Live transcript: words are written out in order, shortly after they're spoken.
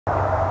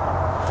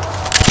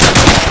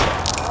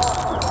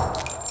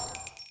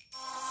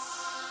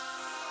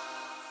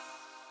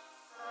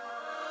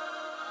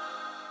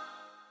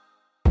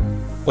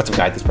What's up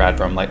guys, it's Brad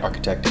from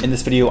LightArchitect. In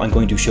this video, I'm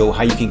going to show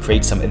how you can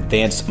create some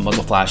advanced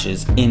muzzle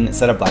flashes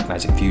inside of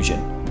Blackmagic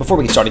Fusion. Before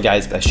we get started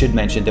guys, I should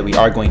mention that we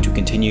are going to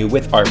continue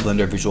with our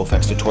Blender visual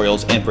effects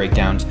tutorials and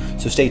breakdowns,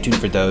 so stay tuned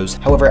for those.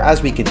 However,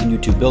 as we continue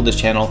to build this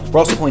channel, we're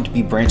also going to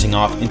be branching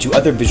off into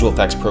other visual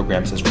effects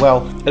programs as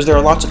well, as there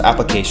are lots of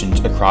applications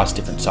across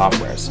different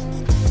softwares.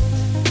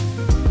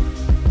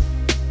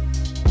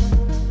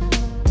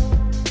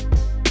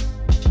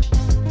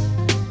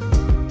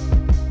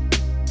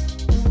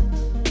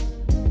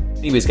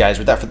 Anyways guys,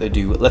 without further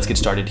ado, let's get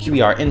started. Here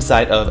we are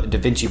inside of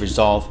DaVinci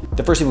Resolve.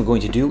 The first thing we're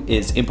going to do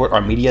is import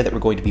our media that we're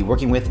going to be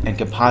working with and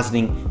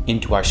compositing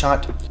into our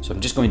shot. So I'm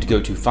just going to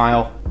go to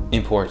File,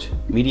 Import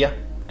Media,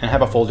 and I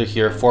have a folder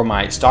here for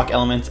my stock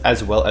elements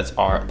as well as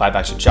our live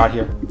action shot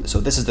here. So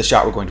this is the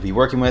shot we're going to be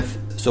working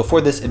with. So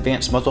for this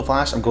advanced muzzle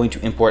flash, I'm going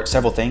to import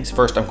several things.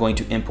 First, I'm going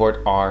to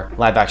import our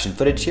live action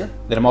footage here.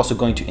 Then I'm also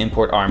going to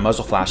import our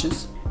muzzle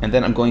flashes. And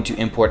then I'm going to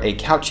import a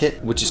couch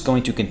hit, which is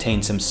going to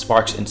contain some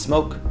sparks and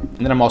smoke.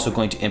 And then I'm also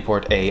going to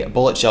import a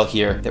bullet shell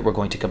here that we're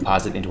going to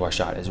composite into our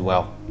shot as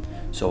well.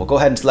 So we'll go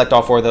ahead and select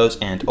all four of those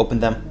and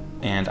open them.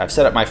 And I've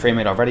set up my frame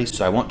rate already,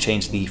 so I won't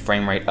change the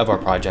frame rate of our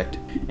project.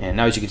 And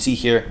now as you can see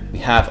here, we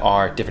have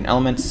our different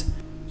elements.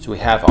 So we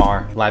have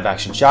our live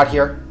action shot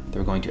here. Then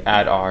we're going to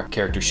add our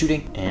character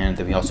shooting, and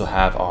then we also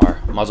have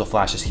our muzzle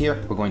flashes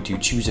here. We're going to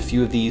choose a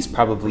few of these,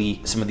 probably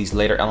some of these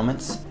later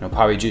elements. And we'll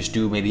probably just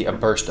do maybe a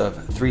burst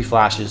of 3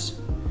 flashes.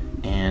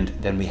 And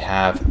then we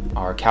have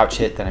our couch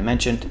hit that I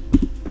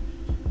mentioned,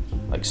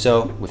 like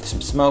so, with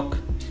some smoke.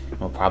 And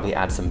we'll probably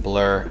add some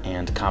blur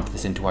and comp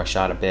this into our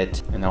shot a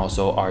bit, and then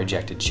also our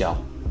ejected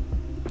shell.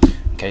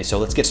 Okay, so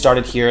let's get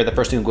started here. The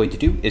first thing I'm going to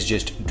do is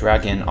just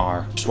drag in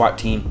our SWAT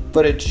team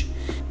footage,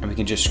 and we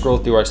can just scroll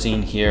through our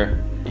scene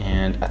here.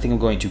 And I think I'm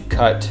going to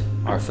cut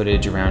our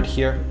footage around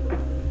here.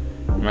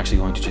 I'm actually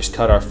going to just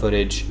cut our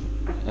footage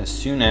as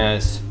soon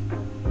as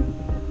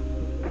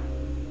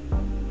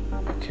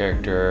our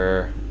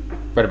character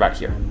right about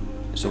here.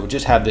 So we'll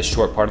just have this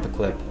short part of the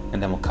clip,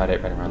 and then we'll cut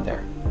it right around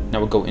there. Now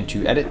we'll go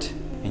into edit,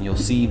 and you'll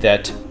see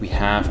that we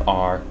have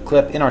our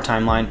clip in our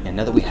timeline. And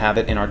now that we have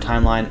it in our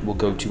timeline, we'll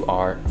go to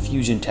our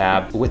Fusion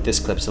tab with this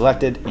clip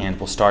selected, and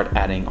we'll start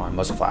adding our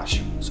muzzle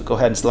flash. So go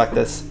ahead and select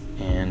this.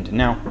 And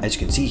now, as you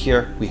can see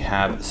here, we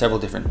have several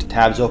different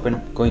tabs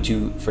open.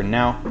 For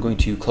now, I'm going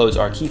to close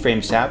our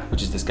keyframes tab,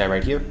 which is this guy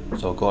right here.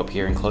 So I'll go up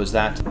here and close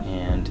that.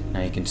 And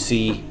now you can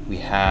see we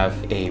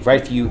have a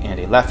right view and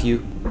a left view,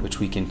 which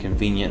we can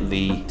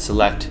conveniently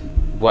select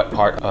what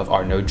part of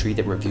our node tree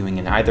that we're viewing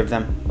in either of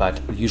them.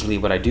 But usually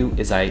what I do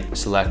is I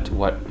select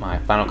what my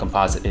final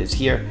composite is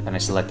here, and I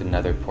select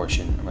another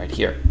portion right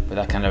here. But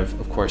that kind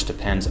of course,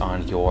 depends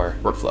on your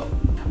workflow.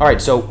 All right,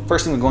 so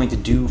first thing we're going to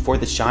do for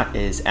this shot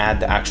is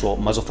add the actual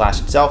muzzle flash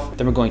itself.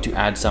 Then we're going to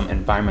add some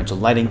environmental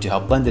lighting to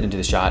help blend it into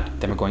the shot.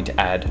 Then we're going to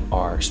add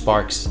our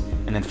sparks.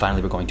 And then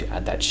finally, we're going to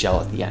add that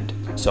shell at the end.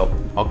 So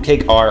I'll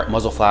take our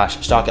muzzle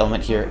flash stock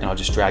element here, and I'll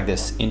just drag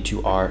this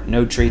into our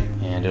node tree,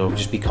 and it'll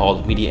just be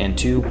called Media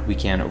N2. We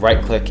can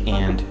right click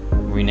and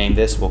rename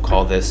this. We'll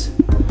call this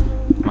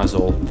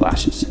muzzle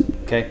flashes.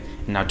 Okay.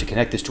 And now to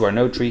connect this to our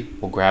node tree,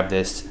 we'll grab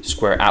this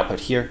square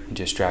output here and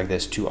just drag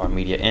this to our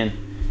media in.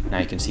 Now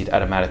you can see it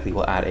automatically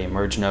will add a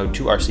merge node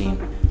to our scene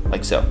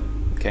like so.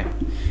 Okay.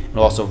 And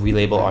we'll also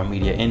relabel our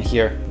media in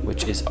here,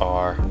 which is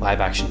our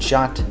live action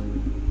shot,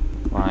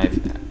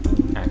 live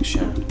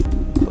action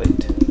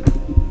plate.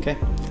 Okay.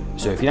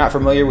 So if you're not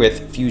familiar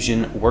with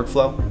Fusion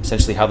workflow,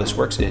 essentially how this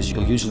works is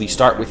you'll usually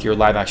start with your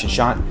live action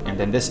shot, and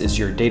then this is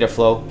your data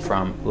flow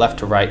from left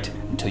to right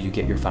until you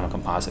get your final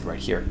composite right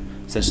here.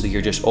 Essentially,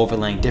 you're just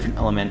overlaying different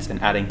elements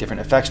and adding different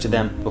effects to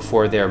them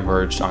before they're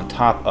merged on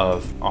top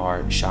of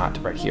our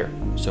shot right here.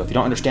 So if you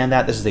don't understand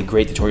that, this is a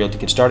great tutorial to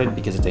get started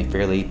because it's a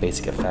fairly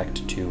basic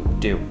effect to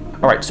do.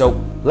 All right,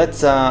 so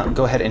let's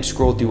go ahead and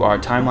scroll through our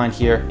timeline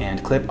here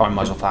and clip our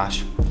muzzle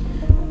flash.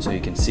 So you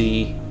can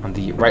see on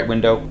the right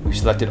window, we've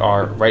selected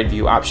our right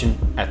view option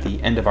at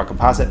the end of our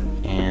composite.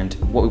 And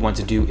what we want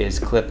to do is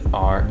clip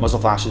our muzzle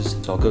flashes.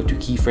 So I'll go to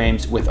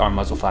keyframes with our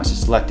muzzle flashes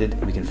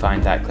selected. We can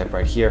find that clip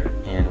right here,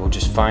 and we'll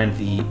just find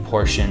the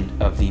portion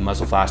of the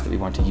muzzle flash that we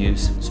want to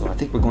use. So I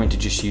think we're going to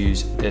just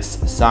use this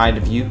side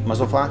view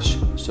muzzle flash.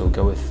 So we'll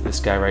go with this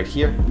guy right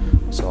here.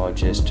 So I'll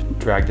just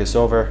drag this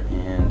over,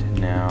 and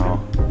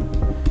now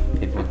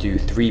it will do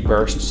 3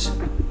 bursts,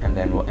 and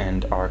then we'll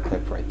end our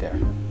clip right there.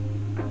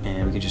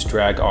 And we can just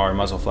drag our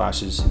muzzle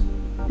flashes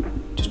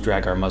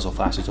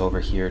over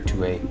here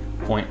to a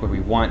point where we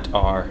want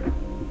our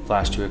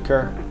flash to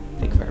occur. I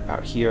think right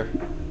about here.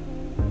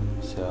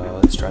 So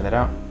let's try that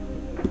out.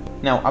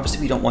 Now,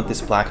 obviously we don't want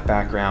this black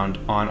background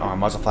on our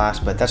muzzle flash,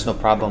 but that's no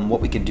problem.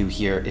 What we can do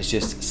here is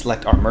just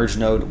select our merge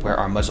node where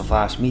our muzzle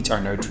flash meets our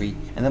node tree,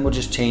 and then we'll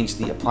just change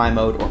the apply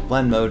mode or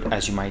blend mode,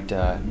 as you might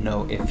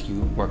know if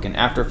you work in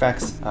After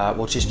Effects.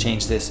 We'll just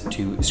change this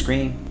to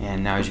screen,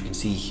 and now as you can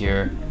see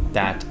here,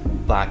 that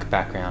black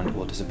background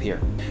will disappear.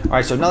 All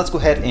right, so now let's go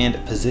ahead and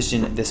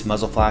position this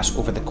muzzle flash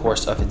over the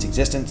course of its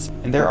existence.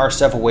 And there are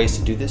several ways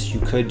to do this. You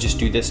could just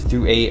do this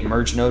through a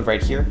merge node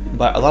right here,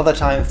 but a lot of the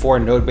time for a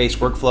node-based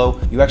workflow,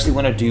 you actually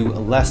want to do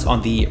less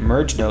on the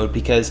merge node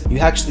because you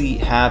actually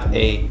have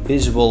a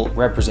visual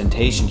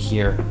representation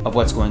here of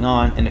what's going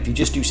on. And if you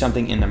just do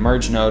something in the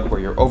merge node where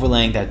you're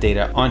overlaying that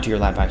data onto your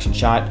live action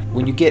shot,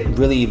 when you get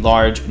really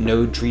large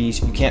node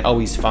trees, you can't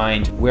always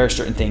find where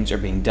certain things are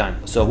being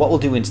done. So what we'll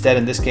do instead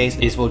in this case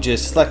is we'll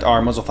just select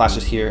our muzzle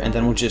flashes here, and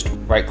then we'll just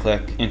right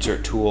click,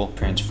 insert tool,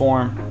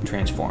 transform,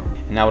 transform.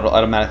 And now it'll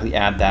automatically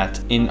add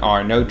that in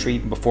our node tree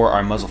before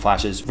our muzzle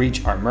flashes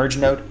reach our merge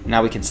node.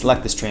 Now we can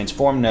select this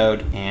transform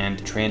node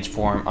and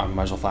transform our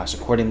muzzle flash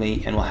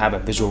accordingly, and we'll have a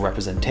visual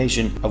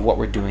representation of what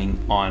we're doing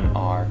on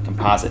our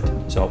composite.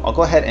 So I'll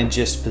go ahead and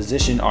just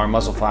position our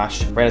muzzle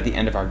flash right at the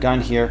end of our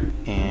gun here,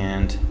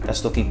 and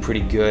that's looking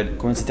pretty good.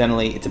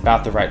 Coincidentally, it's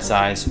about the right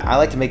size. I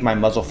like to make my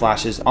muzzle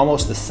flashes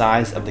almost the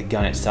size of the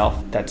gun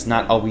itself. That's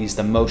not always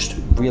the most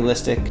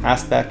realistic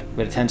aspect,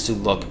 but it tends to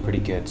look pretty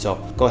good. So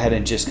go ahead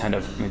and just kind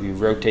of maybe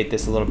rotate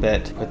this a little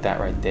bit, put that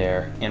right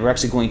there. And we're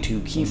actually going to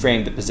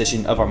keyframe the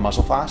position of our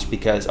muzzle flash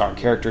because our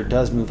character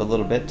does move a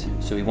little bit.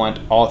 So we want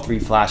all three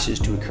flashes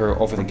to occur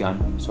over the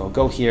gun. So I'll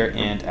go here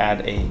and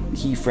add a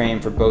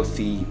keyframe for both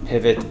the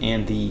pivot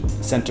and the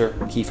center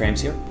keyframes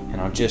here. And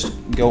I'll just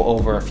go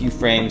over a few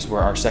frames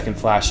where our second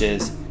flash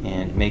is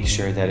and make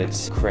sure that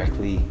it's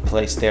correctly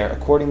placed there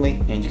accordingly.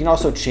 And you can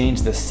also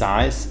change the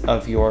size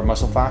of your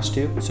muzzle flash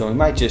too. So we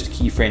might just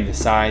keyframe the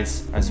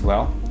size as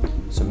well.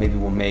 So maybe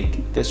we'll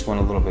make this one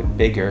a little bit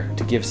bigger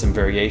to give some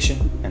variation.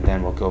 And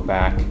then we'll go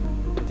back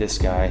to this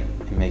guy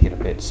and make it a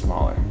bit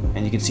smaller.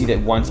 And you can see that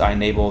once I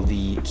enable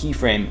the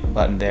keyframe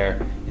button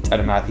there, it's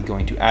automatically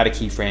going to add a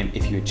keyframe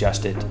if you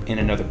adjust it in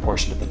another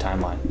portion of the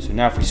timeline. So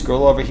now if we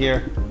scroll over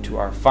here to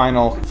our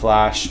final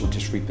flash, we'll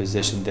just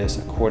reposition this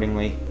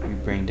accordingly. We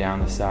bring down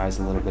the size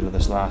a little bit of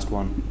this last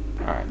one.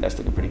 All right, that's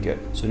looking pretty good.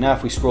 So now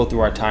if we scroll through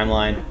our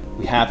timeline,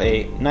 we have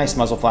a nice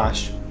muzzle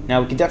flash. Now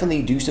we can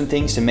definitely do some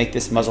things to make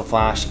this muzzle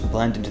flash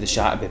blend into the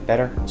shot a bit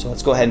better. So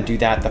let's go ahead and do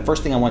that. The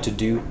first thing I want to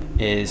do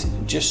is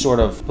just sort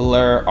of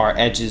blur our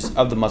edges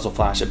of the muzzle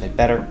flash a bit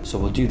better. So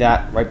we'll do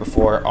that right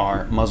before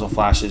our muzzle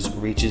flashes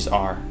reaches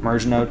our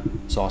merge node.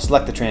 So I'll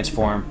select the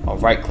transform, I'll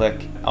right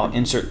click, I'll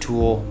insert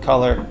tool,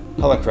 color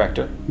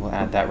corrector. We'll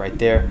add that right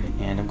there.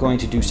 And I'm going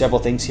to do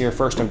several things here.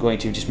 First, I'm going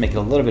to just make it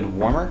a little bit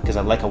warmer because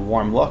I like a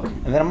warm look.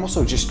 And then I'm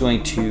also just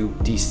going to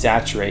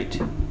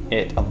desaturate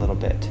it a little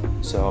bit.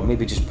 So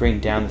maybe just bring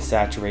down the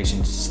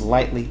saturation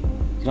slightly.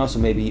 You can also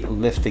maybe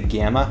lift the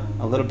gamma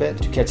a little bit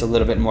to catch a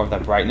little bit more of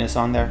that brightness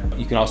on there.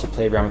 You can also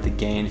play around with the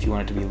gain if you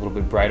want it to be a little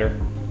bit brighter.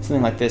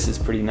 Something like this is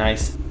pretty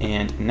nice.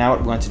 And now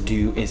what we want to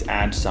do is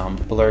add some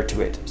blur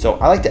to it. So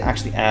I like to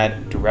actually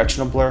add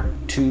directional blur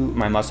to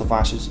my muzzle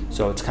flashes.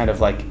 So it's kind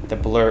of like the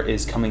blur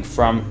is coming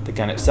from the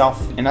gun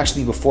itself. And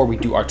actually before we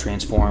do our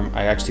transform,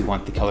 I actually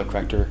want the color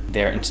corrector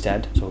there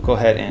instead. So we'll go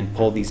ahead and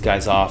pull these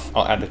guys off.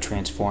 I'll add the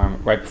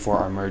transform right before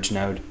our merge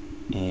node.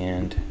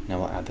 And now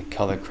we'll add the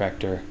color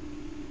corrector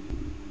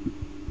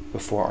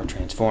before our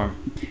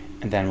transform.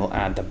 And then we'll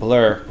add the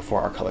blur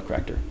before our color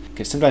corrector.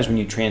 Because sometimes when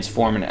you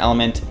transform an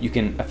element, you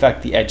can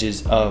affect the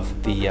edges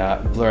of the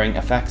blurring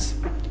effects.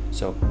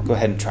 So go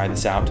ahead and try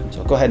this out.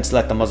 So go ahead and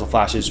select the muzzle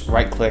flashes,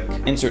 right click,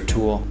 insert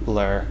tool,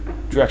 blur,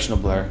 directional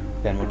blur.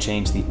 Then we'll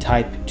change the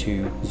type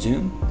to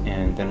zoom,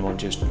 and then we'll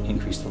just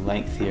increase the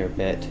length here a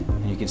bit.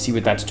 And you can see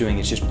what that's doing.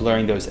 It's just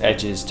blurring those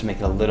edges to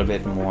make it a little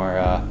bit more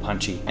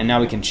punchy. And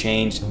now we can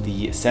change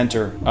the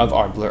center of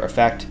our blur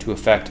effect to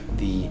affect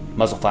the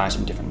muzzle flash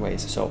in different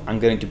ways. So I'm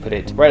going to put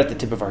it right at the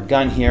tip of our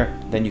gun here.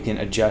 Then you can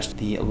adjust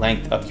the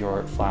length of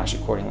your flash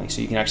accordingly.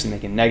 So you can actually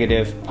make it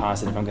negative,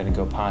 positive. I'm going to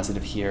go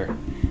positive here.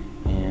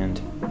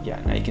 And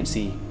yeah, now you can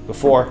see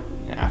before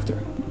and after.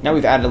 Now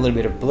we've added a little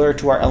bit of blur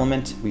to our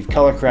element, we've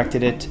color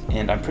corrected it,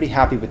 and I'm pretty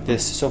happy with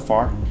this so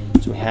far.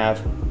 So we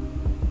have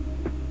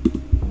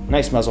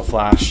nice muzzle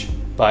flash,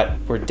 but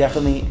we're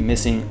definitely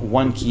missing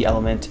one key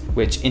element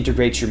which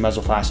integrates your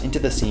muzzle flash into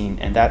the scene,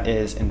 and that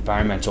is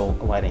environmental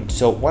lighting.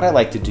 So what I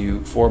like to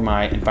do for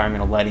my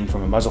environmental lighting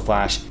from a muzzle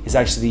flash is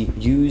actually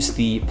use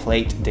the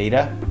plate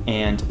data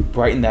and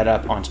brighten that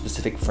up on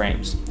specific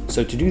frames.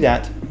 So to do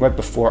that, right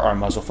before our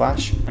muzzle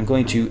flash, I'm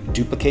going to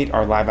duplicate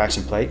our live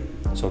action plate.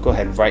 So go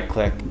ahead, right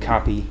click,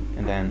 copy,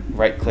 and then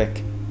right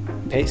click,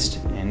 paste.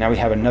 And now we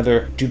have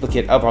another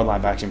duplicate of our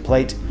live action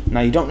plate. Now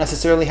you don't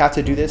necessarily have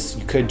to do this.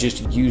 You could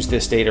just use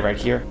this data right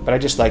here, but I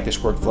just like this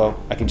workflow.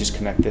 I can just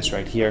connect this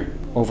right here,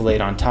 overlay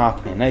it on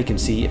top. And now you can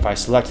see if I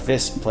select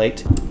this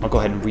plate, I'll go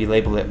ahead and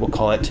relabel it. We'll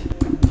call it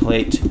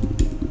plate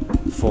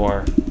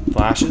for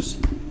flashes.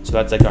 So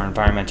that's like our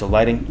environmental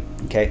lighting.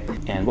 Okay,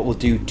 and what we'll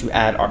do to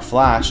add our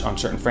flash on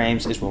certain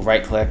frames is we'll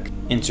right click,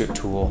 insert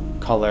tool,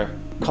 color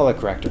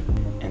corrector,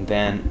 and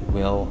then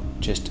we'll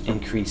just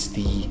increase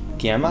the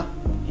gamma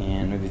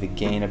and maybe the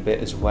gain a bit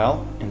as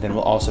well. And then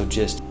we'll also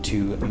just,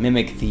 to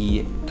mimic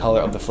the color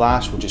of the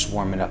flash, we'll just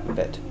warm it up a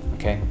bit,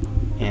 okay?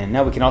 And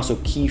now we can also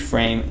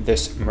keyframe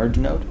this merge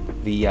node.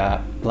 the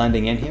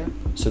blending in here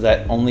so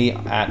that only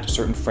at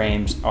certain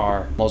frames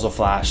our muzzle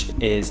flash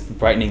is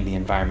brightening the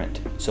environment.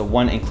 So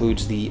 1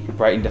 includes the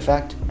brightened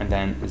effect, and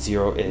then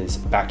 0 is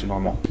back to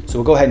normal. So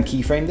we'll go ahead and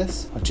keyframe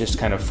this. I'll just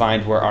kind of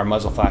find where our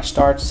muzzle flash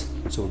starts.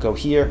 So we'll go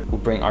here,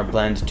 we'll bring our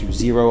blend to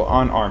 0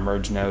 on our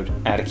merge node,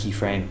 add a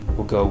keyframe.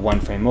 We'll go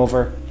 1 frame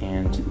over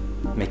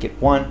and make it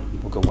 1.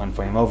 We'll go 1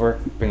 frame over,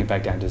 bring it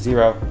back down to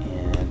 0,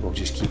 and we'll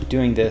just keep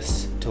doing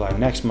this till our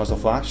next muzzle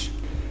flash.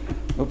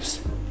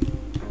 Oops.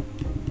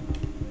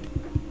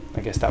 I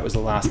guess that was the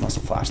last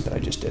muzzle flash that I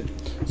just did.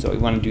 So we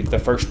want to do the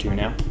first 2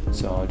 now.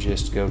 So I'll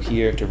just go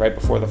here to right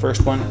before the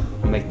first one.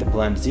 I'll make the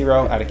blend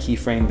 0, add a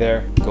keyframe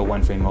there, go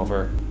 1 frame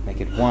over,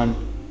 make it 1,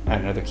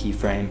 add another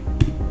keyframe,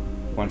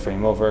 1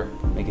 frame over,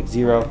 make it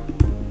 0.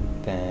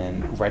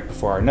 Then right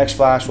before our next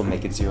flash, we'll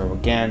make it 0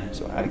 again.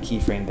 So add a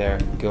keyframe there,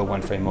 go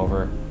 1 frame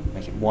over,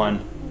 make it 1,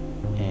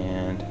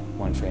 and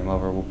 1 frame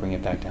over, we'll bring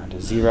it back down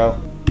to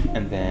 0.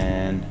 And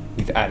then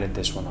we've added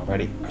this one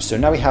already. So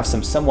now we have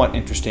some somewhat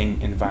interesting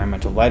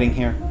environmental lighting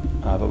here,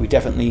 but we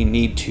definitely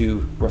need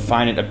to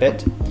refine it a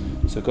bit.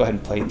 So go ahead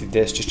and play through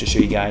this just to show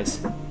you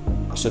guys.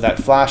 So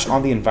that flash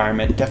on the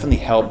environment definitely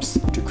helps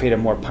to create a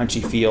more punchy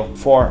feel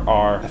for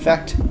our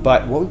effect.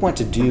 But what we want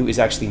to do is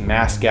actually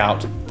mask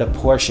out the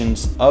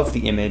portions of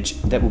the image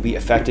that will be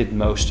affected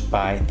most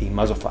by the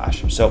muzzle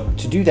flash. So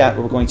to do that,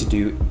 what we're going to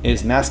do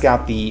is mask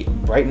out the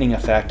brightening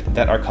effect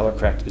that our color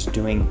correct is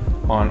doing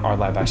on our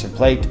live action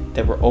plate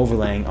that we're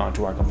overlaying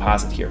onto our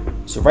composite here.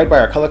 So right by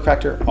our color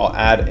corrector, I'll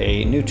add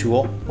a new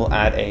tool. We'll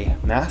add a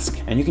mask,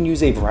 and you can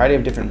use a variety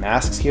of different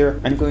masks here.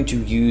 I'm going to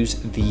use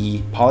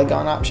the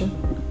polygon option,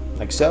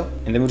 like so,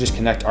 and then we'll just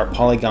connect our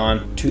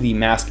polygon to the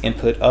mask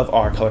input of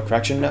our color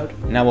correction node.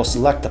 Now we'll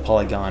select the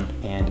polygon,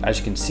 and as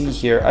you can see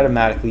here,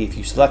 automatically if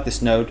you select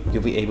this node,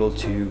 you'll be able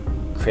to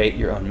create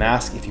your own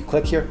mask if you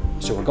click here.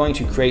 So we're going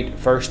to create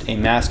first a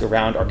mask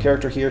around our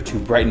character here to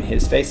brighten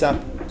his face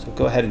up. So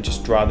go ahead and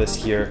just draw this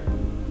here,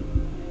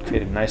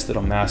 create a nice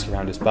little mask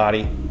around his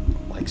body,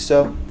 like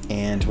so.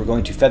 And we're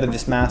going to feather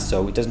this mask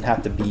so it doesn't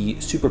have to be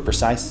super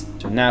precise.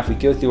 So now if we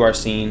go through our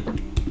scene,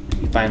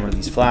 we find one of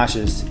these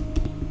flashes,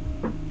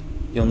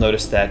 you'll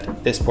notice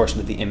that this portion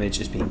of the image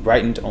is being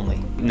brightened only.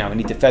 Now we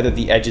need to feather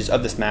the edges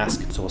of this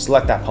mask, so we'll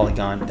select that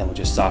polygon, then we'll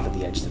just soften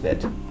the edges a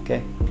bit,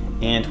 okay?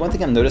 And one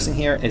thing I'm noticing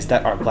here is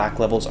that our black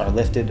levels are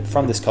lifted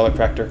from this color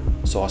corrector.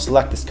 So I'll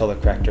select this color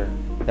corrector,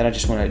 then I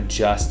just want to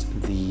adjust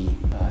the,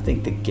 I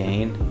think the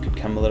gain could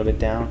come a little bit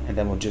down, and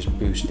then we'll just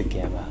boost the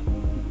gamma,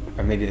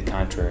 or maybe the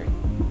contrary.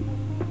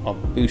 I'll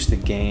boost the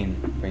gain,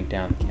 bring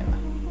down the gamma.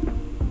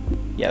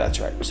 Yeah,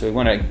 that's right. So we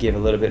want to give a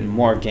little bit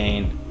more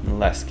gain and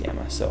less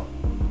gamma, so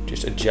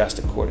just adjust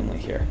accordingly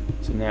here.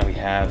 So now we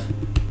have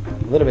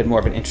a little bit more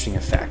of an interesting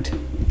effect.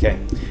 Okay,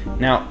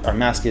 now our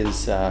mask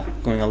is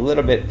going a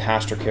little bit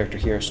past our character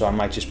here, so I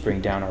might just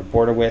bring down our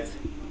border width.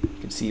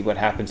 You can see what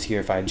happens here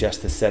if I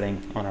adjust the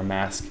setting on our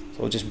mask. So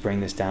we'll just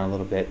bring this down a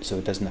little bit so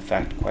it doesn't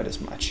affect quite as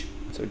much.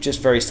 So just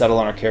very subtle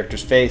on our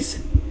character's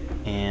face,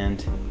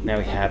 and now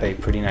we have a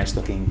pretty nice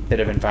looking bit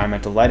of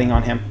environmental lighting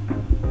on him.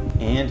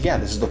 And yeah,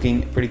 this is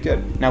looking pretty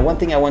good. Now, one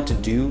thing I want to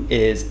do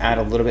is add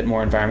a little bit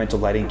more environmental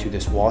lighting to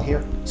this wall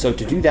here. So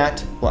to do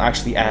that, we'll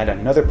actually add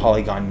another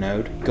polygon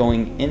node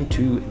going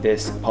into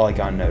this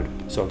polygon node.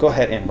 So I'll go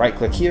ahead and right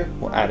click here,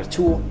 we'll add a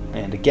tool,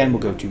 and again,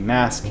 we'll go to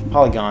mask,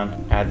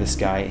 polygon, add this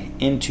guy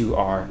into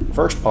our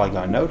first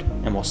polygon node,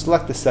 and we'll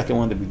select the second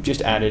one that we've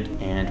just added,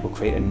 and we'll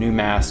create a new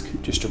mask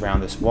just around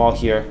this wall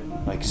here,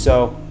 like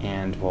so,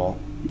 and we'll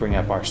bring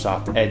up our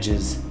soft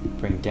edges,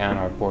 bring down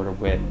our border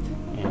width,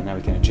 and now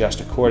we can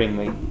adjust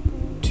accordingly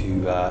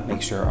to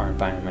make sure our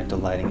environmental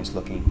lighting is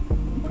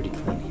looking pretty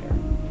clean here.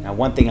 Now,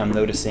 one thing I'm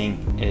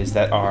noticing is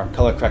that our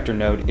color corrector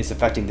node is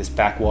affecting this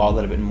back wall a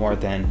little bit more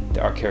than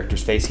our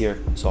character's face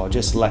here. So I'll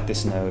just select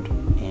this node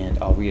and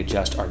I'll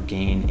readjust our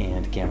gain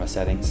and gamma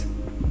settings.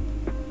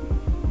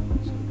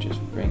 So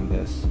just bring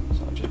this,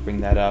 so I'll just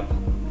bring that up,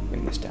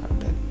 bring this down a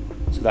bit.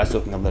 So that's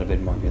looking a little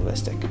bit more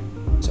realistic.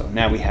 So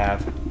now we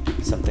have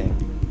something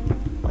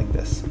like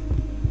this.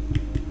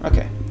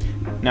 Okay.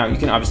 Now you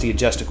can obviously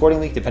adjust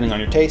accordingly depending on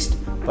your taste,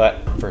 but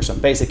for some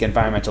basic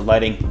environmental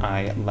lighting,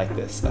 I like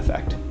this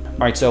effect.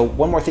 All right, so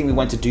one more thing we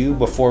want to do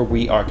before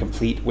we are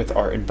complete with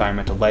our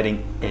environmental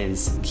lighting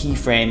is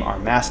keyframe our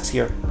masks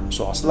here.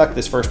 So I'll select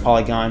this first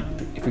polygon.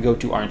 If we go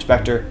to our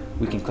inspector,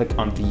 we can click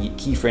on the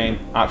keyframe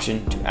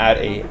option to add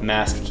a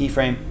mask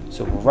keyframe.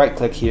 So we'll right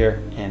click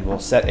here and we'll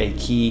set a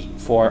key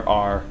for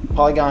our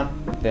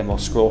polygon. Then we'll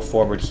scroll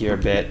forward here a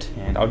bit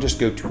and I'll just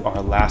go to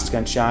our last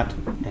gunshot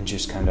and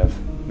just kind of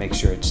make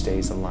sure it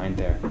stays aligned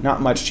there. Not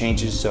much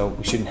changes, so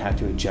we shouldn't have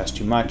to adjust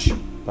too much,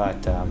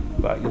 but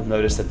you'll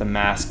notice that the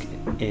mask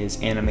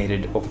is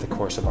animated over the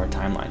course of our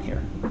timeline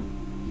here.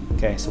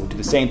 Okay, so we'll do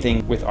the same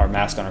thing with our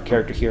mask on our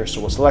character here.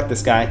 So we'll select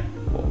this guy,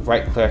 we'll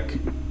right click,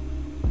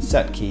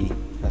 set key,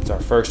 that's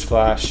our first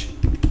flash.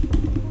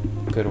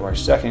 Go to our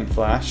second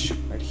flash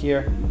right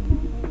here,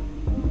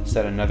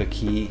 set another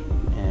key,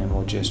 and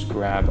we'll just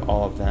grab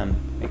all of them,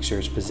 make sure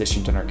it's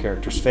positioned on our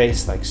character's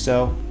face like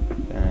so.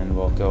 And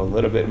we'll go a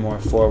little bit more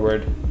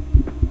forward,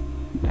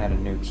 add a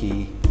new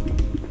key,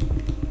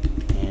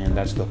 and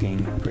that's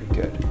looking pretty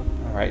good.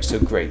 All right, so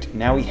great.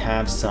 Now we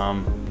have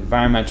some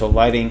environmental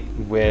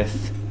lighting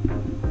with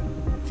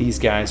these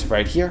guys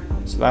right here.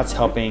 So that's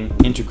helping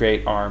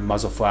integrate our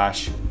muzzle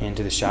flash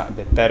into the shot a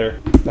bit better.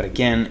 But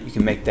again, you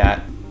can make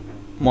that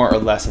more or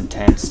less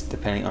intense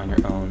depending on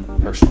your own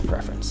personal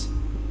preference.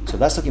 So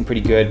that's looking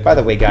pretty good. By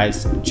the way,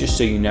 guys, just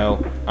so you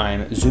know,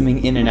 I'm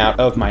zooming in and out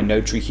of my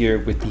node tree here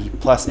with the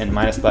plus and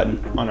minus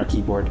button on our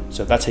keyboard.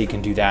 So that's how you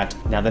can do that.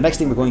 Now, the next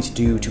thing we're going to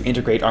do to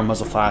integrate our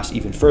muzzle flash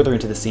even further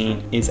into the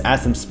scene is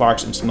add some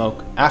sparks and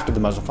smoke after the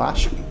muzzle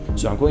flash.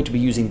 So I'm going to be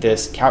using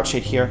this couch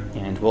shade here,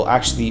 and we'll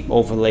actually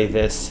overlay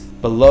this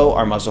below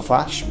our muzzle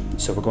flash.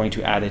 So we're going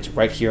to add it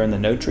right here in the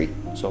node tree.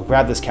 So I'll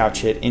grab this couch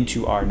hit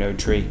into our node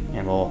tree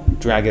and we'll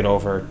drag it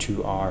over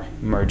to our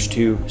merge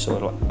to, so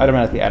it'll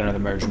automatically add another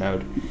merge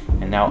node.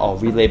 And now I'll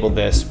relabel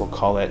this, we'll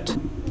call it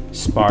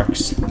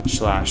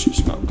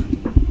sparks/smoke.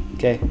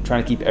 Okay, I'm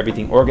trying to keep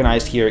everything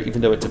organized here,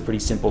 even though it's a pretty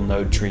simple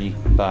node tree.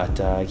 But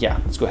yeah,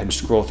 let's go ahead and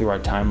scroll through our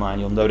timeline.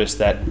 You'll notice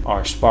that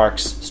our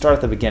sparks start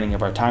at the beginning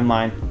of our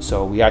timeline.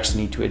 So we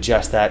actually need to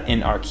adjust that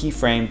in our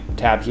keyframe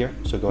tab here.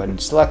 So go ahead and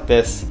select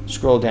this,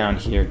 scroll down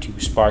here to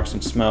sparks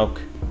and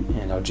smoke,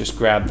 and I'll just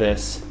grab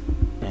this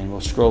and we'll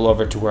scroll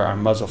over to where our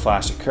muzzle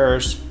flash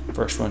occurs.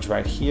 First one's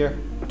right here,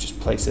 just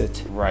place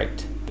it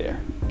right there,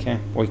 okay?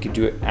 Or you could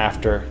do it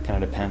after,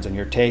 kind of depends on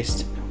your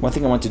taste. One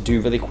thing I want to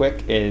do really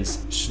quick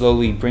is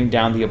slowly bring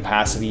down the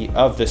opacity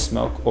of the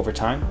smoke over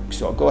time.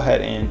 So I'll go ahead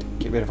and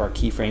get rid of our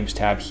keyframes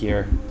tab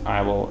here.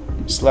 I will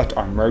select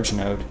our merge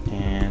node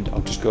and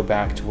I'll just go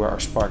back to where our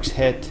sparks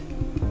hit.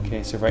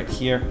 Okay, so right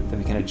here, then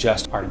we can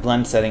adjust our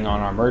blend setting on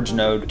our merge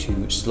node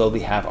to slowly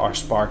have our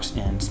sparks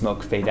and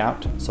smoke fade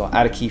out. So I'll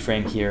add a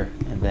keyframe here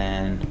and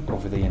then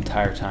over the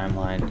entire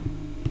timeline,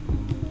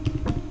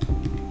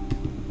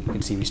 you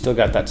can see we still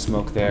got that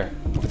smoke there.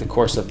 Over the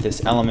course of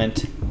this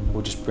element,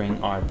 we'll just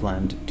bring our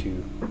blend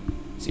to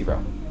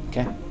 0,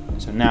 okay?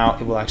 So now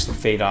it will actually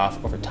fade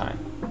off over time.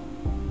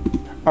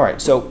 All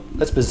right, so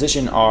let's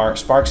position our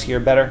sparks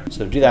here better.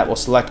 So to do that, we'll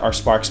select our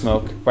spark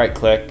smoke, right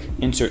click,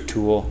 insert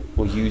tool.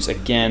 We'll use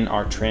again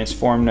our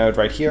transform node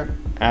right here.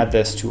 Add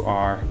this to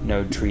our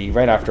node tree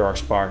right after our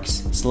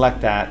sparks.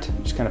 Select that,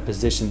 just kind of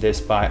position this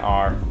by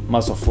our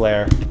muzzle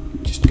flare.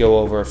 Just go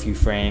over a few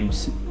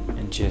frames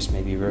and just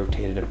maybe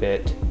rotate it a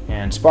bit.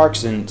 And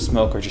sparks and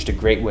smoke are just a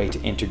great way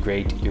to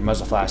integrate your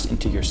muzzle flash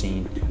into your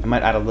scene. I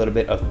might add a little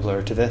bit of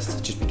blur to this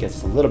just because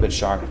it's a little bit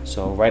sharp.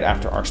 So right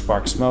after our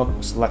spark smoke,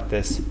 we'll select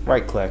this,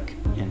 right click,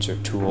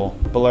 insert tool,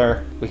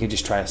 blur. We can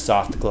just try a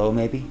soft glow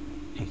maybe.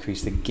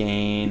 Increase the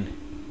gain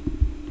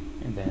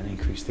and then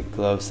increase the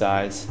glow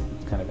size.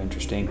 It's kind of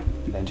interesting.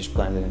 And then just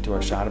blend it into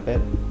our shot a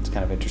bit. It's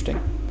kind of interesting.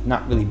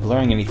 Not really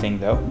blurring anything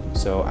though,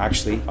 so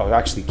actually I would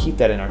actually keep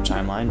that in our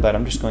timeline, but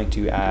I'm just going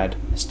to add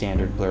a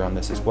standard blur on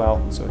this as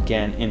well. So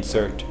again,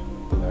 insert,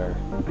 blur,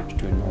 just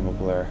do a normal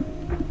blur,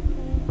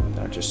 and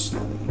then I'll just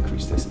slowly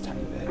increase this a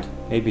tiny bit.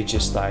 Maybe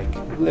just like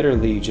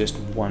literally just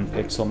 1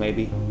 pixel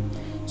maybe.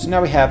 So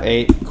now we have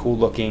a cool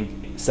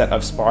looking set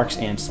of sparks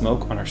and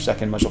smoke on our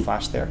second muzzle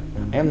flash there.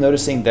 I am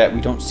noticing that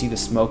we don't see the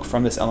smoke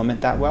from this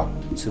element that well,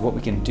 so what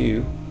we can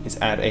do is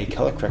add a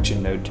color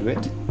correction node to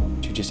it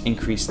to just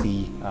increase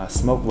the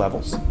smoke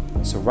levels.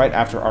 So right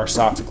after our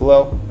soft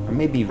glow, or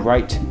maybe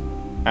right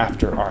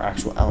after our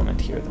actual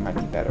element here, that might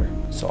be better.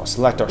 So I'll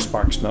select our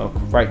spark smoke,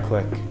 right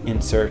click,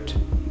 insert,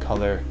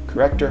 color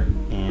corrector,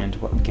 and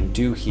what we can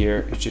do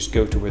here is just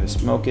go to where the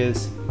smoke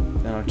is,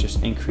 then I'll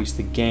just increase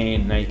the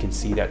gain. Now you can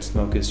see that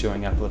smoke is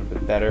showing up a little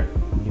bit better.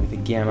 Maybe the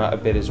gamma a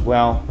bit as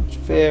well. It's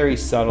very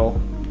subtle.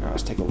 Now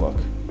let's take a look.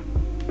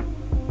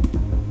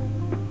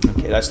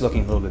 Okay, that's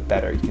looking a little bit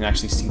better. You can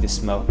actually see the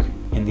smoke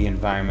in the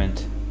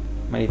environment.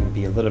 Might even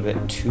be a little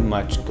bit too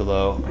much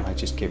glow. I might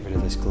just get rid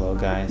of this glow,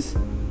 guys.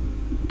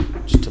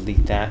 Just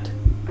delete that.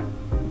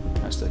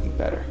 That's looking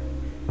better.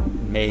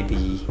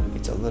 Maybe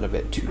it's a little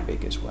bit too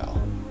big as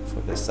well for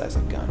this size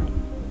of gun.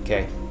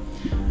 Okay,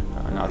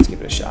 now let's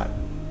give it a shot.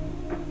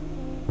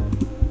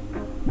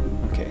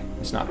 Okay,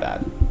 it's not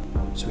bad.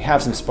 So we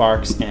have some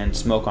sparks and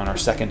smoke on our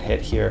second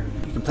hit here.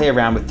 You can play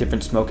around with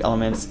different smoke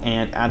elements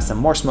and add some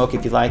more smoke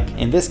if you like.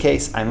 In this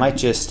case, I might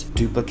just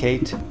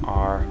duplicate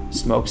our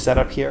smoke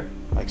setup here,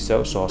 like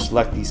so. So I'll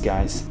select these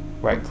guys,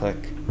 right click,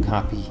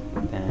 copy,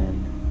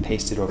 then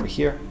paste it over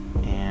here.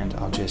 And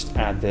I'll just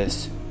add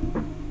this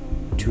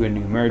to a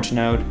new merge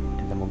node.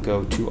 And then we'll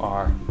go to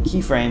our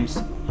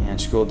keyframes and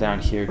scroll down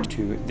here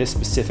to this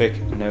specific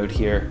node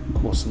here.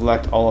 We'll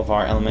select all of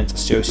our elements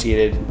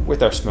associated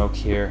with our smoke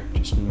here,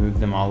 just move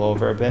them all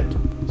over a bit.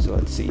 So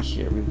let's see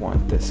here, we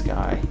want this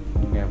guy.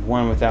 We have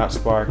one without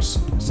sparks,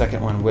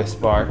 second one with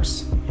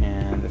sparks,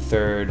 and the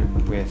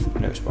third with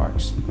no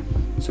sparks.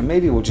 So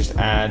maybe we'll just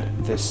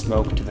add this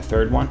smoke to the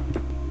third one.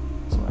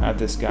 So we'll add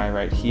this guy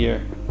right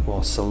here.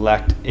 We'll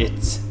select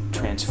its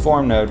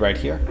transform node right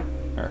here,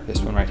 or this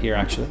one right here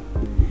actually.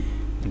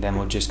 And then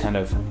we'll just kind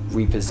of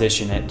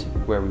reposition it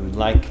where we would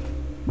like.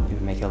 Maybe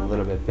make it a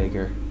little bit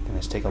bigger. And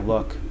let's take a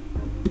look.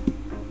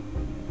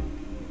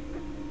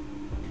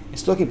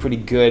 it's looking pretty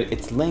good.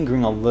 It's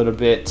lingering a little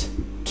bit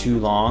too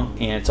long,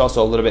 and it's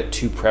also a little bit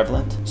too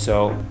prevalent.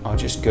 So I'll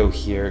just go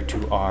here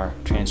to our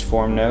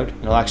transform node,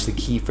 and it'll actually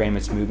keyframe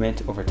its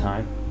movement over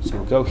time. So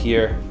we'll go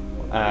here,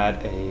 we'll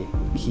add a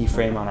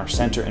keyframe on our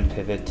center and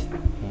pivot,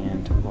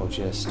 and we'll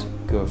just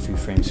go a few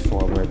frames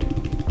forward.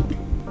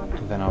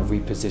 And then I'll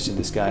reposition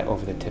this guy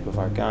over the tip of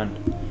our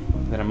gun.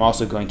 Then I'm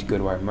also going to go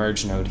to our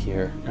merge node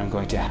here, and I'm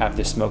going to have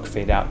the smoke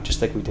fade out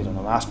just like we did on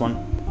the last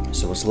one.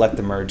 So we'll select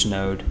the merge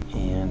node,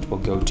 and we'll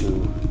go to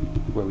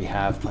where we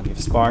have plenty of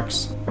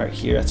sparks. Right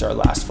here, that's our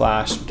last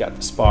flash. We got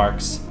the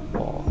sparks.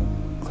 We'll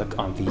click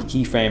on the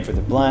keyframe for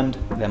the blend.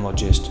 Then we'll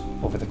just,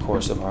 over the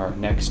course of our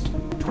next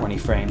 20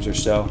 frames or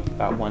so,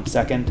 about 1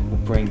 second, we'll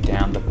bring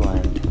down the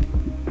blend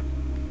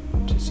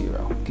to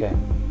 0. Okay,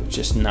 it's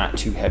just not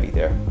too heavy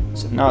there.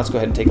 So now let's go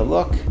ahead and take a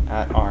look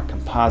at our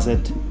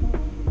composite.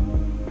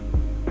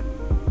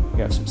 We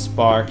have some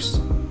sparks,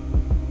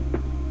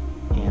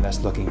 and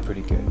that's looking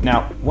pretty good.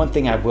 Now, one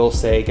thing I will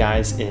say,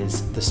 guys,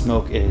 is the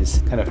smoke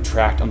is kind of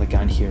tracked on the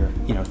gun here.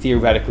 You know,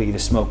 theoretically, the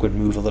smoke would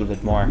move a little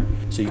bit more.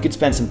 So you could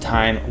spend some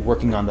time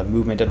working on the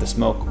movement of the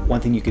smoke. One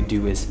thing you could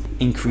do is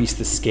increase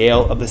the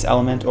scale of this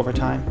element over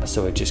time,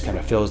 so it just kind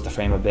of fills the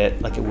frame a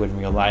bit like it would in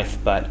real life.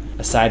 But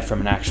aside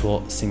from an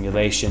actual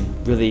simulation,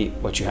 really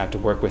what you have to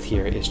work with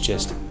here is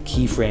just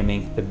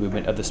keyframing the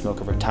movement of the smoke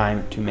over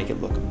time to make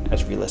it look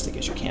as realistic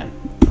as you can.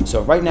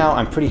 So right now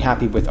I'm pretty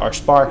happy with our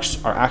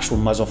sparks, our actual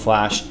muzzle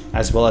flash,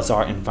 as well as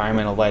our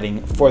environmental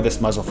lighting for this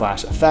muzzle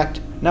flash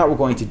effect. Now what we're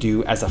going to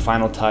do as a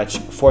final touch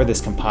for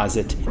this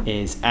composite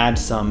is add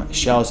some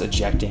shells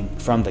ejecting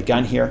from the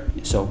gun here.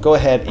 So go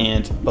ahead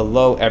and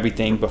below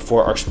everything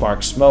before our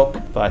sparks smoke,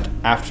 but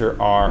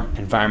after our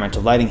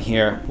environmental lighting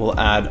here, we'll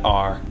add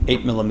our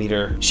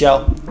 8mm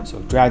shell. So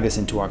drag this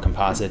into our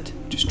composite,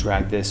 just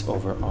drag this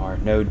over our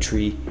node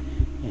tree.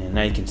 And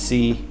now you can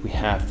see we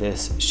have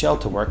this shell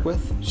to work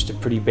with. Just a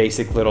pretty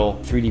basic little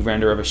 3D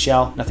render of a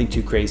shell, nothing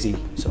too crazy.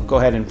 So go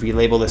ahead and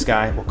relabel this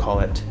guy. We'll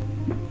call it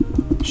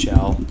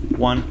shell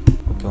 1.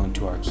 We'll go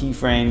into our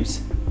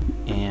keyframes,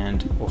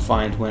 and we'll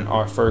find when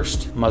our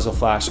first muzzle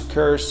flash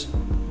occurs,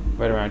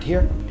 right around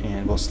here.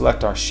 And we'll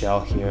select our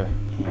shell here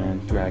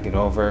and drag it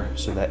over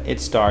so that it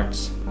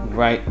starts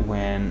right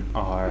when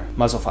our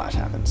muzzle flash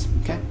happens,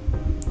 okay?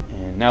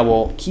 And now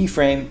we'll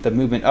keyframe the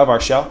movement of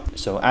our shell.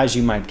 So as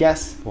you might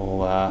guess,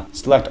 we'll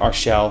select our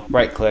shell,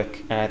 right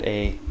click, add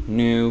a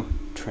new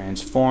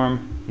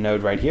transform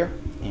node right here.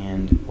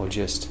 And we'll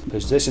just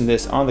position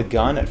this on the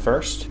gun at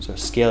first. So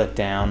scale it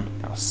down.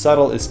 Now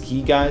subtle is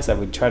key, guys. I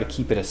would try to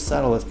keep it as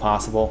subtle as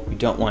possible. You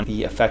don't want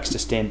the effects to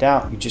stand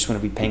out. You just want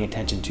to be paying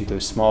attention to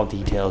those small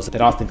details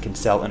that often can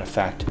sell an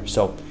effect.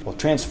 So we'll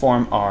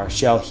transform our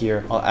shell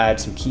here. I'll add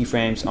some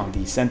keyframes on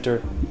the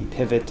center, the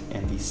pivot,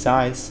 and the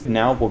size.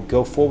 Now we'll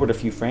go forward a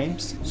few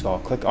frames. So I'll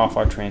click off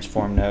our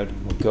transform node.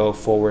 We'll go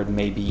forward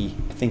maybe,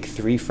 I think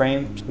 3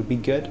 frames would be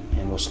good.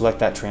 And we'll select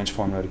that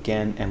transform node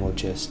again, and we'll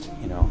just,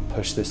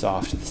 push this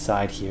off to the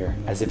side here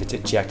as if it's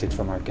ejected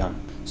from our gun.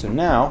 So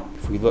now,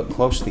 if we look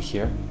closely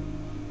here,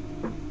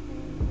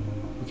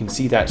 we can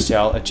see that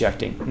shell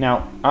ejecting.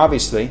 Now,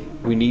 obviously,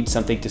 we need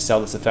something to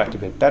sell this effect a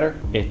bit better.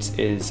 It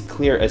is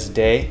clear as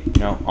day.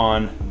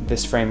 On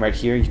this frame right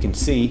here, you can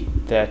see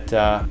that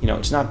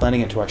it's not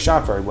blending into our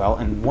shot very well.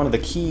 And one of the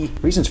key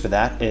reasons for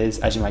that is,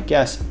 as you might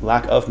guess,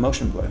 lack of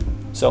motion blur.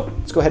 So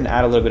let's go ahead and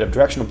add a little bit of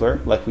directional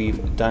blur like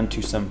we've done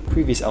to some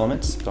previous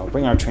elements. So I'll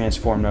bring our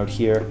transform node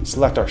here,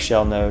 select our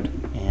shell node,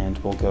 and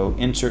we'll go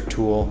insert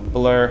tool,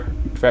 blur,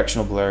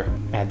 directional blur,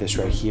 add this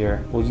right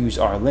here. We'll use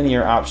our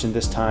linear option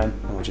this time,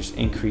 and we'll just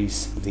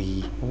increase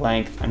the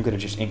length. I'm going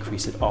to just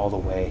increase it all the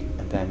way,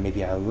 and then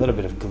maybe add a little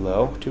bit of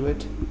glow to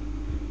it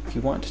if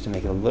you want to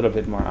make it a little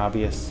bit more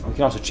obvious. We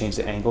can also change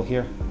the angle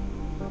here.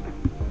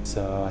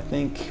 So I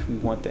think we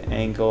want the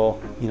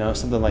angle,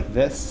 something like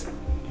this.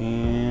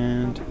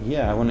 And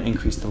yeah, I want to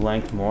increase the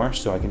length more,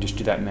 so I can just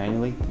do that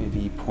manually,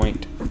 maybe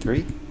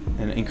 0.3,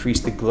 and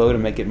increase the glow to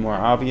make it more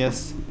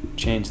obvious.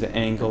 Change the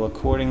angle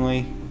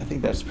accordingly. I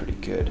think that's pretty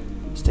good.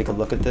 Let's take a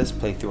look at this,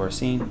 play through our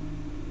scene.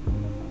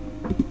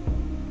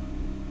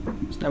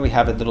 So now we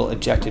have a little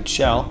ejected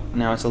shell.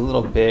 Now it's a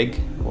little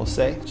big, we'll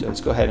say, so let's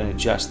go ahead and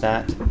adjust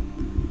that.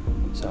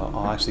 So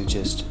I'll actually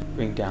just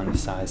bring down the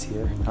size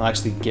here. I'll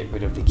actually get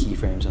rid of the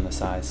keyframes on the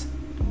size.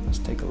 Let's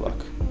take a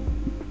look.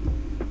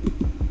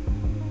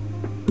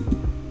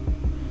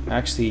 I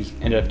actually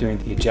ended up doing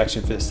the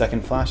ejection for the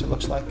second flash, it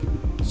looks like.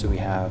 So we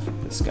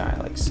have this guy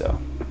like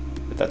so,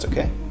 but that's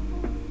okay.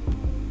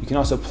 You can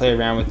also play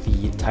around with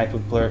the type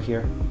of blur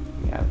here.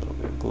 Add a little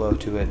bit of glow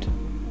to it,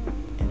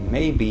 and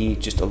maybe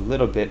just a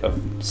little bit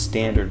of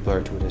standard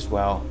blur to it as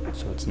well,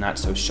 so it's not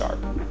so sharp.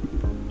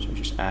 So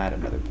just add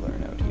another blur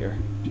node here.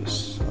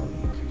 Just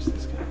slowly increase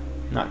this guy.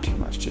 Not too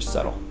much, just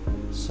subtle.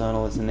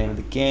 Subtle is the name of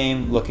the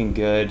game, looking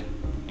good.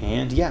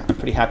 And yeah, I'm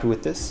pretty happy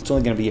with this. It's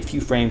only going to be a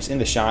few frames in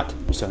the shot.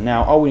 So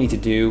now all we need to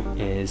do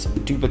is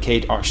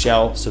duplicate our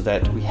shell so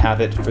that we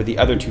have it for the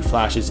other 2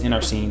 flashes in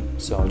our scene.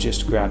 So I'll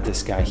just grab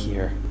this guy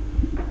here,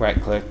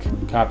 right click,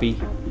 copy,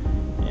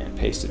 and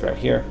paste it right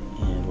here.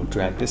 And we'll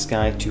drag this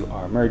guy to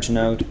our merge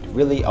node.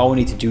 Really, all we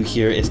need to do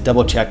here is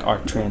double check our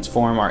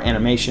transform, our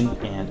animation,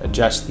 and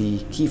adjust the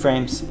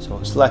keyframes. So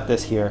we'll select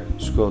this here,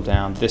 scroll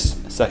down. This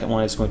second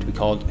one is going to be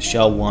called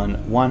shell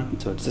 1,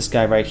 so it's this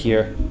guy right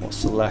here. We'll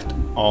select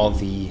all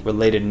the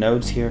related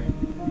nodes here,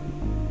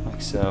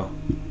 like so.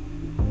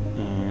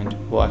 And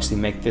we'll actually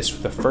make this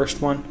the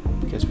first one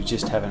because we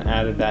just haven't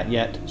added that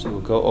yet. So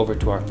we'll go over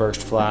to our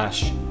first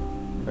flash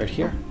right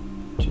here.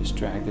 Just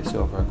drag this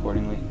over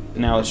accordingly.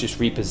 Now let's just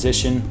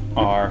reposition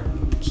our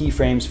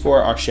keyframes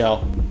for our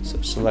shell. So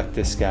select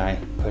this guy,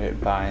 put it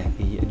by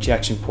the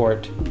ejection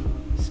port,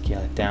 scale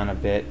it down a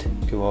bit,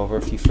 go over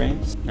a few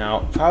frames.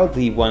 Now,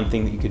 probably one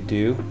thing that you could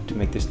do to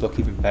make this look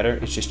even better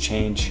is just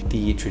change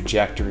the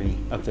trajectory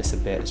of this a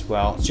bit as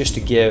well, just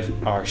to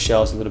give our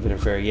shells a little bit of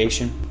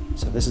variation.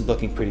 So this is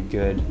looking pretty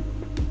good.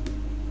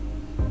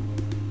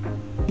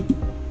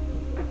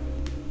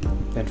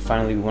 Then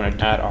finally, we want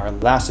to add our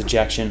last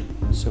ejection.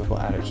 So we'll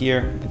add it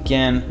here.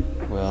 Again,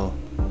 we'll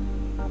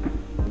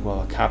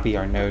copy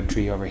our node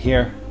tree over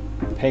here,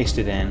 paste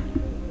it in,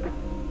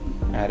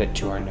 add it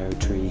to our node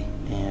tree,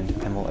 and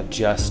then we'll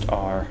adjust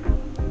our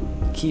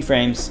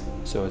keyframes.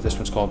 So this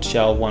one's called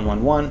shell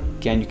 111.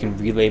 Again, you can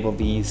relabel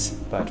these,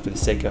 but for the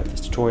sake of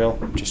this tutorial,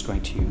 I'm just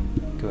going to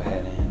go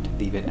ahead and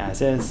leave it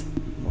as is.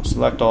 We'll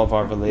select all of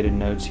our related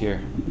nodes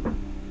here, and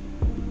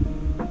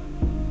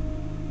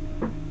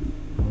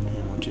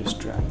we'll just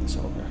drag this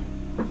over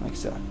like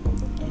so.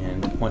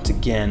 And once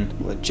again,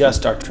 we'll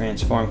adjust our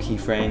transform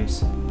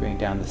keyframes, bring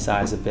down the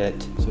size a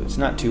bit so it's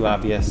not too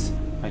obvious.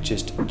 I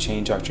just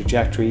change our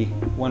trajectory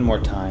one more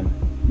time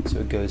so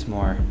it goes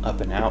more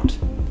up and out.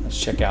 Let's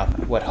check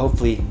out what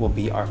hopefully will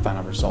be our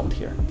final result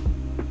here.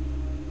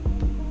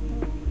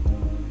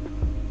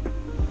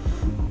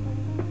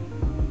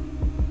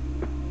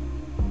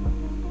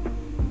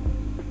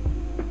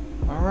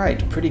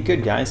 Alright, pretty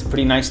good guys,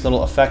 pretty nice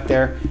little effect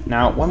there.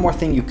 Now one more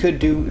thing you could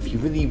do if you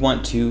really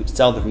want to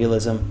sell the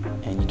realism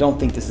and you don't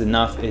think this is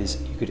enough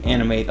is you could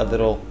animate a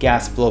little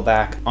gas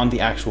blowback on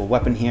the actual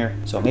weapon here.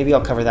 So maybe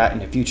I'll cover that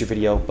in a future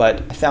video,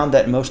 but I found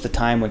that most of the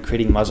time when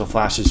creating muzzle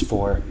flashes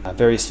for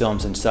various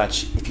films and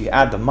such, if you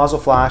add the muzzle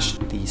flash,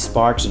 the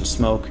sparks and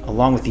smoke,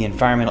 along with the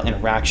environmental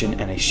interaction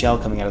and a shell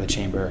coming out of the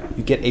chamber,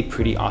 you get a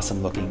pretty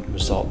awesome looking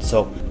result.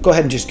 So go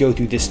ahead and just go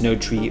through this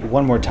node tree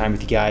one more time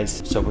with you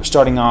guys. So we're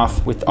starting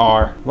off with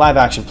our live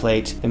action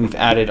plate, then we've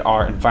added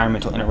our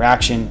environmental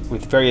interaction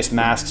with various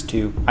masks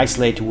to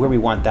isolate to where we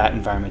want that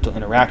environmental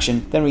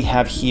interaction. Then we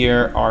have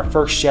here our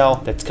first shell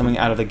that's coming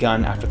out of the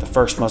gun after the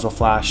first muzzle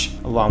flash,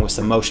 along with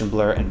some motion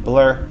blur and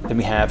blur. Then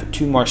we have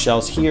two more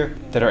shells here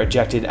that are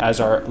ejected as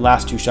our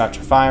last two shots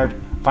are fired.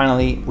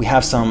 Finally, we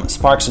have some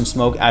sparks and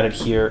smoke added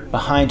here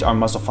behind our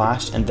muzzle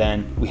flash, and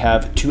then we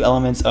have two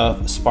elements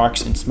of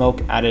sparks and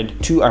smoke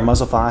added to our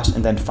muzzle flash,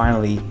 and then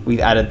finally we've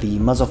added the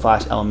muzzle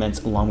flash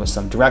elements along with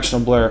some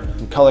directional blur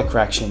and color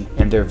correction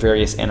and their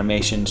various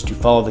animations to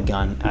follow the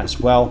gun as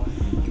well.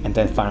 And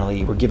then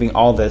finally we're giving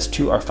all this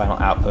to our final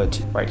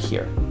output right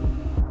here.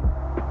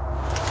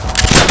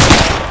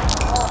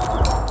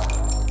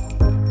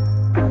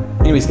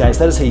 Anyways guys,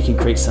 that is how you can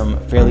create some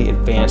fairly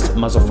advanced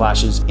muzzle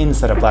flashes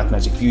inside of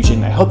Blackmagic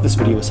Fusion. I hope this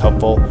video was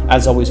helpful.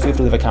 As always, feel free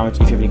to leave a comment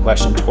if you have any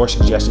questions or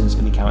suggestions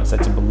in the comment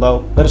section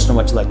below. Let us know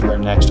what you'd like to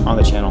learn next on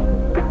the channel,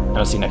 and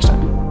I'll see you next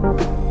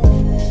time.